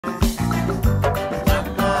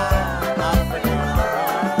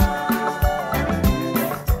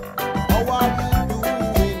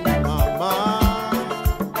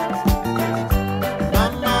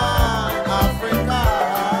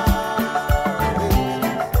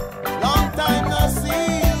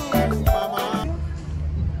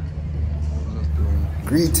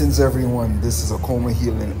Greetings everyone, this is Akoma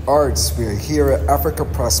Healing Arts. We're here at Africa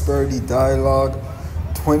Prosperity Dialogue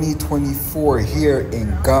 2024 here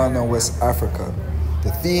in Ghana, West Africa.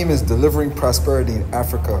 The theme is delivering prosperity in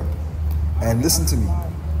Africa. And listen to me,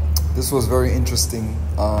 this was a very interesting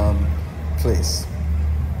place.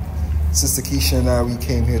 Sister Keisha and I, we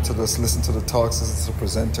came here to just listen to the talks, listen to the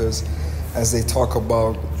presenters as they talk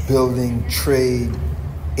about building trade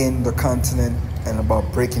in the continent and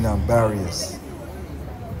about breaking down barriers.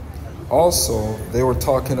 Also, they were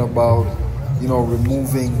talking about,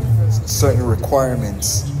 removing certain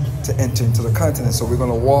requirements to enter into the continent. So we're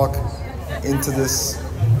going to walk into this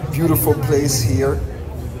beautiful place here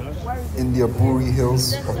in the Aburi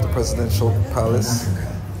Hills of the Presidential Palace.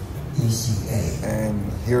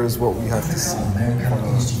 And here is what we have to see. We're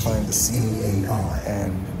going to find the scene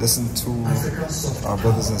and listen to our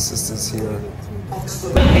brothers and sisters here.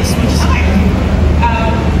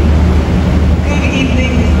 Good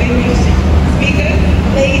evening, distinguished speakers,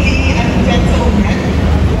 ladies and gentlemen.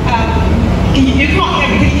 You can't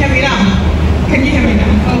hear me. Can you hear me now? Can you hear me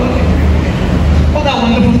now? Oh, okay. All that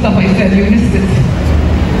wonderful stuff I said, you missed it.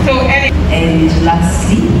 And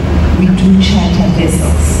lastly, we do charter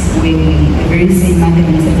vessels where the very same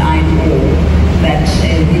manganese and iron ore that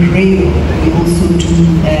the rail, we also do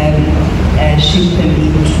ship them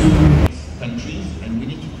into countries, and we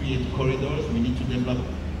need to create corridors, we need to develop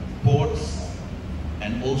ports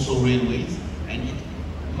and also railways, and it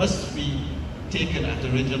must be taken at a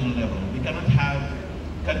regional level. We cannot have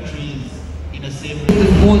countries in the same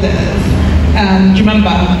borders. Do you remember?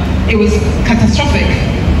 It was catastrophic,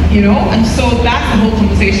 and so that's the whole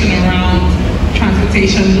conversation around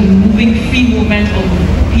transportation, the free movement of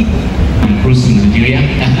people. I'm Bruce in Nigeria,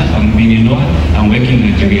 I'm Mininoa, I'm working in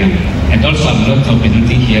Nigeria, and also I'm not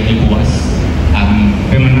representing here ECOWAS. I'm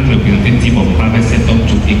permanent representative of private sector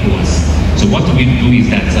to ECOWAS. So what we do is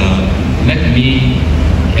that, let me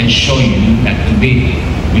ensure you that today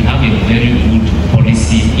we have a very good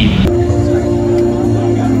policy in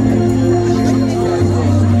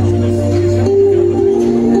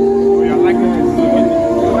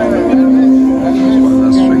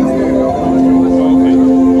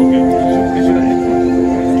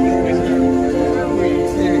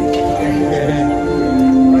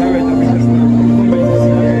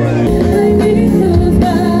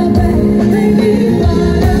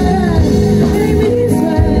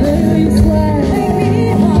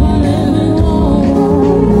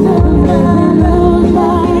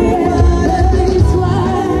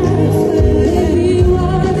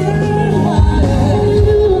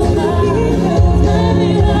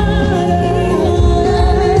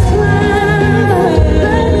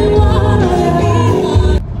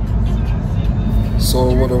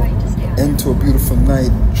to a beautiful night,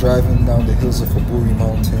 driving down the hills of Aburi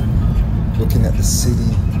Mountain, looking at the city,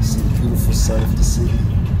 see the beautiful side of the city,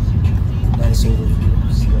 nice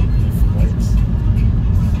overview, see all the beautiful lights.